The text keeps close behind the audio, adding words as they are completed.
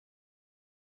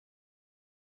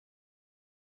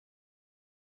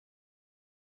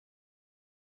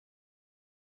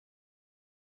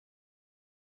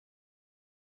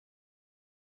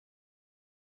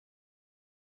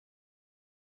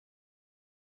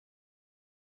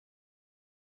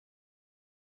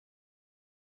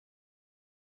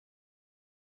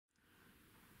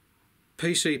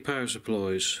PC power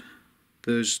supplies.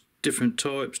 There's different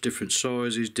types, different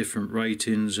sizes, different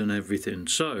ratings and everything.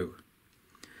 So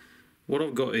what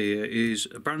I've got here is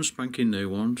a brand spanking new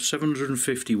one,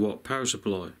 750 watt power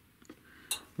supply,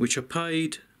 which I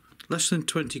paid less than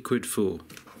 20 quid for.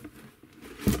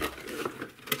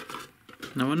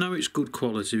 Now I know it's good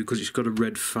quality because it's got a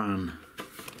red fan.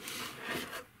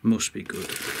 Must be good.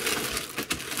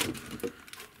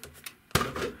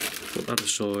 Put that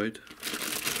aside.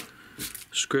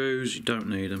 Screws, you don't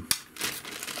need them.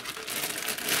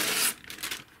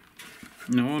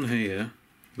 Now on here,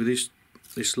 with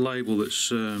this label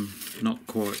that's not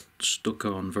quite stuck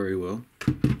on very well,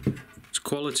 it's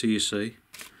quality, you see.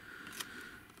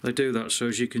 They do that so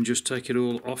as you can just take it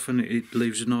all off and it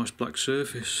leaves a nice black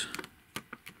surface.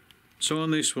 So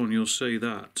on this one you'll see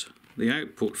that the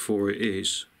output for it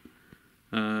is,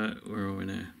 where are we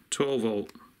now, 12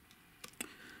 volt,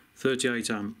 38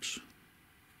 amps.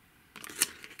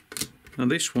 Now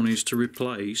this one is to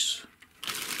replace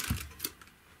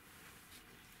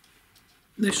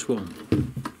this one.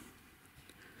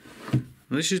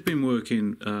 Now this has been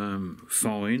working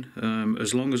fine,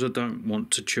 as long as I don't want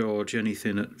to charge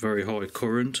anything at very high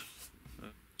current.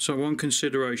 So one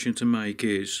consideration to make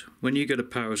is, when you get a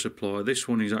power supply, this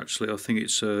one is actually, I think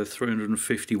it's a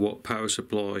 350 watt power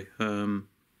supply, and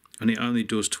it only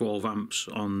does 12 amps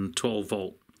on 12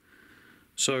 volt.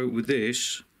 So with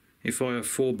this, if I have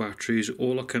 4 batteries,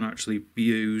 all I can actually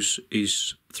use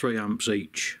is 3 amps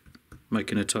each,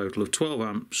 making a total of 12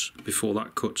 amps before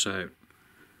that cuts out.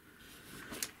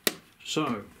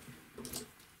 So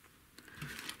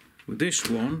with this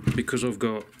one, because I've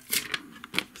got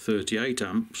 38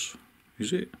 amps,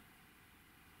 is it?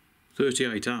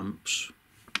 38 amps,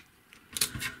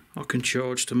 I can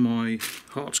charge to my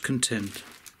heart's content.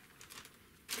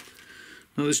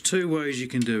 Now there's 2 ways you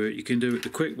can do it. You can do it the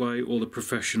quick way or the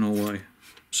professional way.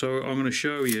 So I'm going to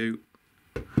show you.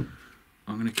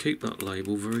 I'm going to keep that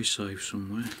label very safe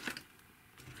somewhere.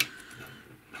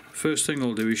 First thing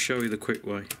I'll do is show you the quick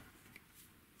way.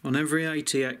 On every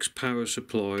ATX power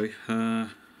supply,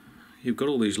 you've got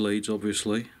all these leads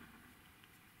obviously.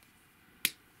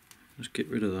 Let's get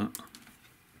rid of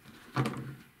that.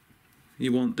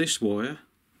 You want this wire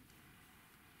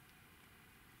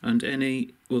and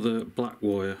any other black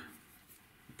wire.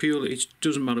 Purely, it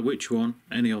doesn't matter which one,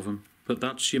 any of them, but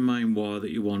that's your main wire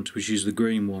that you want, which is the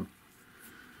green one.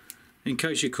 In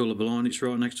case you're colourblind, it's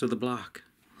right next to the black.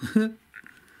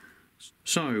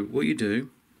 So what you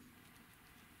do,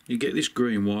 you get this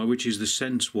green wire, which is the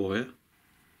sense wire,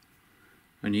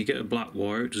 and you get a black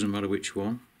wire, it doesn't matter which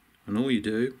one, and all you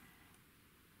do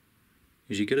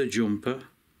is you get a jumper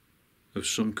of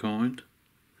some kind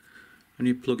and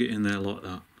you plug it in there like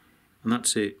that, and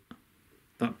that's it.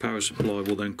 That power supply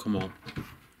will then come on.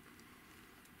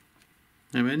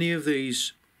 Now any of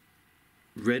these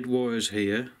red wires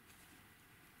here,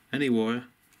 any wire,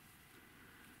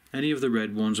 any of the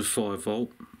red ones are 5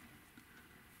 volt,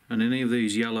 and any of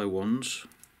these yellow ones,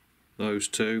 those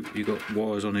 2, you've got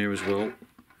wires on here as well,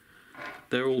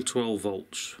 they're all 12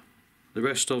 volts. The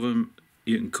rest of them,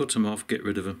 you can cut them off, get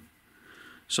rid of them.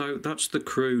 So that's the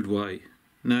crude way.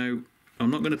 Now I'm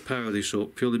not going to power this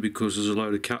up purely because there's a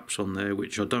load of caps on there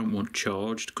which I don't want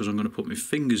charged, because I'm going to put my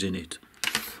fingers in it.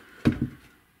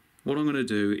 What I'm going to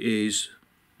do is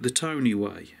the Tony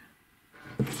way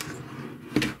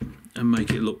and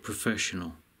make it look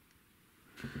professional.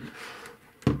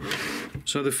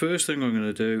 So the first thing I'm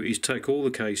going to do is take all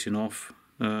the casing off,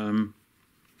 and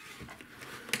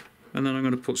then I'm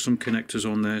going to put some connectors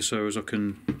on there so as I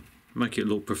can make it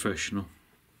look professional.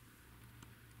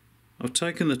 I've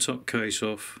taken the top case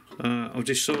off. I've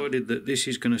decided that this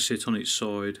is going to sit on its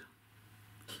side,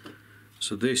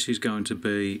 so this is going to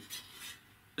be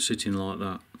sitting like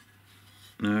that.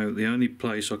 Now the only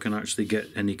place I can actually get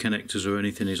any connectors or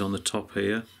anything is on the top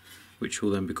here, which will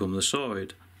then become the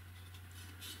side.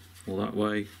 Or that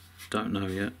way, don't know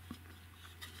yet.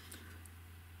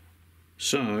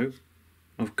 So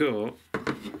I've got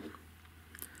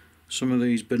some of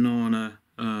these banana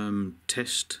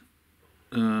test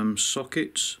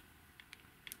sockets,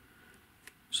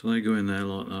 so they go in there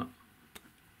like that,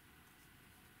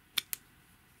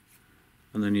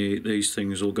 and then these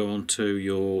things will go onto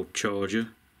your charger.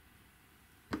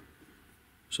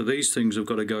 So these things have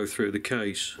got to go through the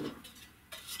case,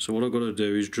 so what I've got to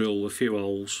do is drill a few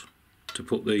holes to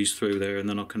put these through there, and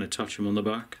then I can attach them on the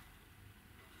back.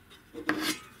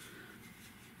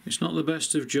 It's not the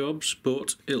best of jobs,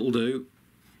 but it'll do.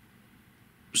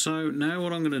 So now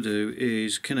what I'm going to do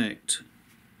is connect.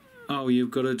 Oh,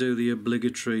 you've got to do the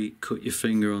obligatory cut your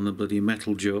finger on the bloody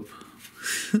metal job.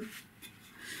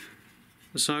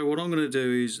 So what I'm going to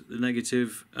do is the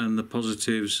negative and the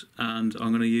positives, and I'm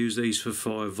going to use these for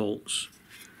 5 volts.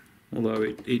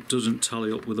 Although it doesn't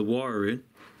tally up with the wiring,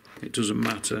 it doesn't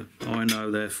matter. I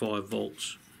know they're 5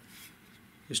 volts.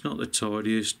 It's not the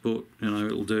tidiest, but you know,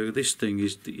 it'll do. This thing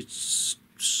it's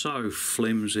so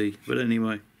flimsy, but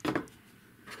anyway.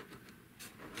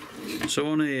 So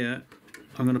on here,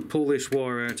 I'm going to pull this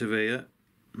wire out of here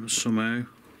somehow,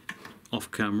 off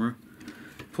camera.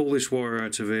 Pull this wire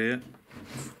out of here,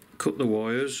 cut the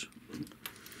wires,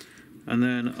 and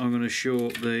then I'm going to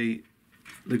short the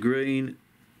green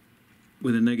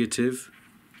with a negative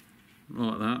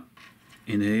like that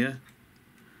in here,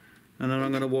 and then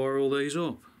I'm going to wire all these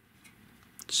up.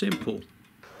 Simple.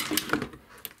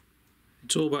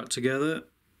 It's all back together.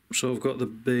 So I've got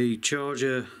the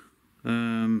charger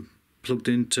plugged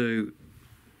into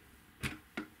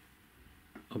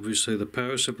obviously the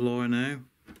power supply now.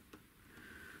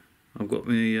 I've got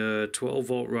my 12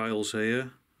 volt rails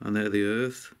here, and they're the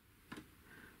earth,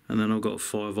 and then I've got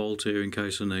 5 volt here in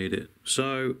case I need it.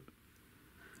 So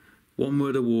one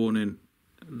word of warning,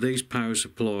 these power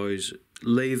supplies,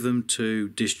 leave them to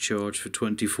discharge for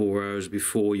 24 hours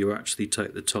before you actually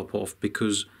take the top off,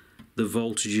 because the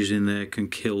voltages in there can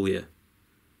kill you.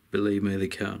 Believe me, they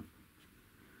can.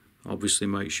 Obviously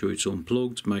make sure it's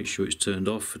unplugged, make sure it's turned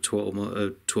off for 12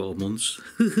 months,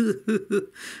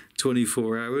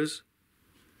 24 hours.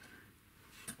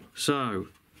 So,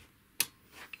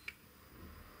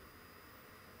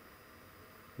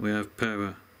 we have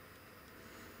power.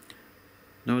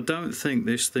 Now I don't think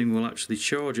this thing will actually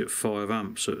charge at 5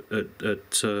 amps at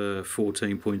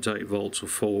 14.8 volts or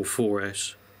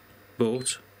 4S,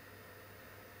 but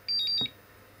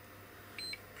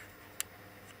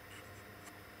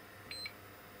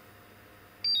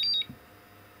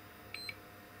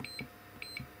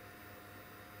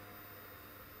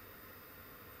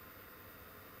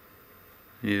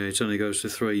yeah, it only goes to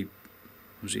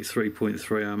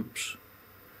 3.3 amps.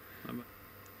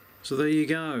 So there you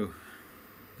go.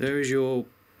 There is your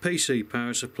PC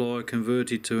power supply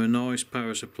converted to a nice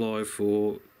power supply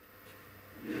for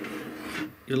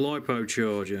your Lipo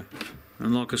charger.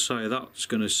 And like I say, that's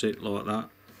going to sit like that.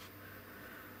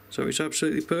 So it's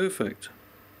absolutely perfect.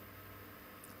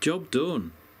 Job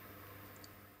done.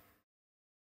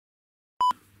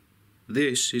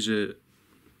 This is a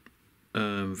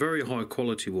very high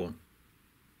quality one.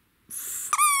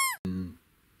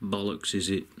 Bollocks is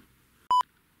it.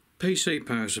 PC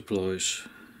power supplies.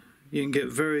 You can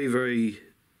get very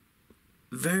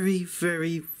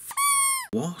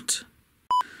what?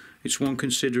 It's one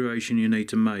consideration you need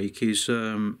to make is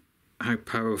how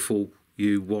powerful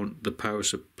you want the power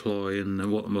supply,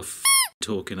 and what am I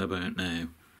talking about now.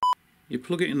 You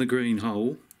plug it in the green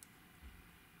hole,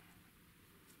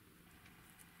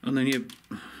 and then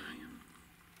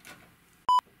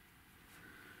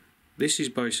this is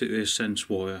basically a sense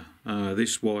wire.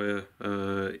 This wire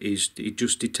it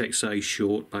just detects a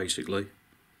short basically.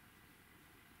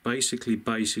 Basically.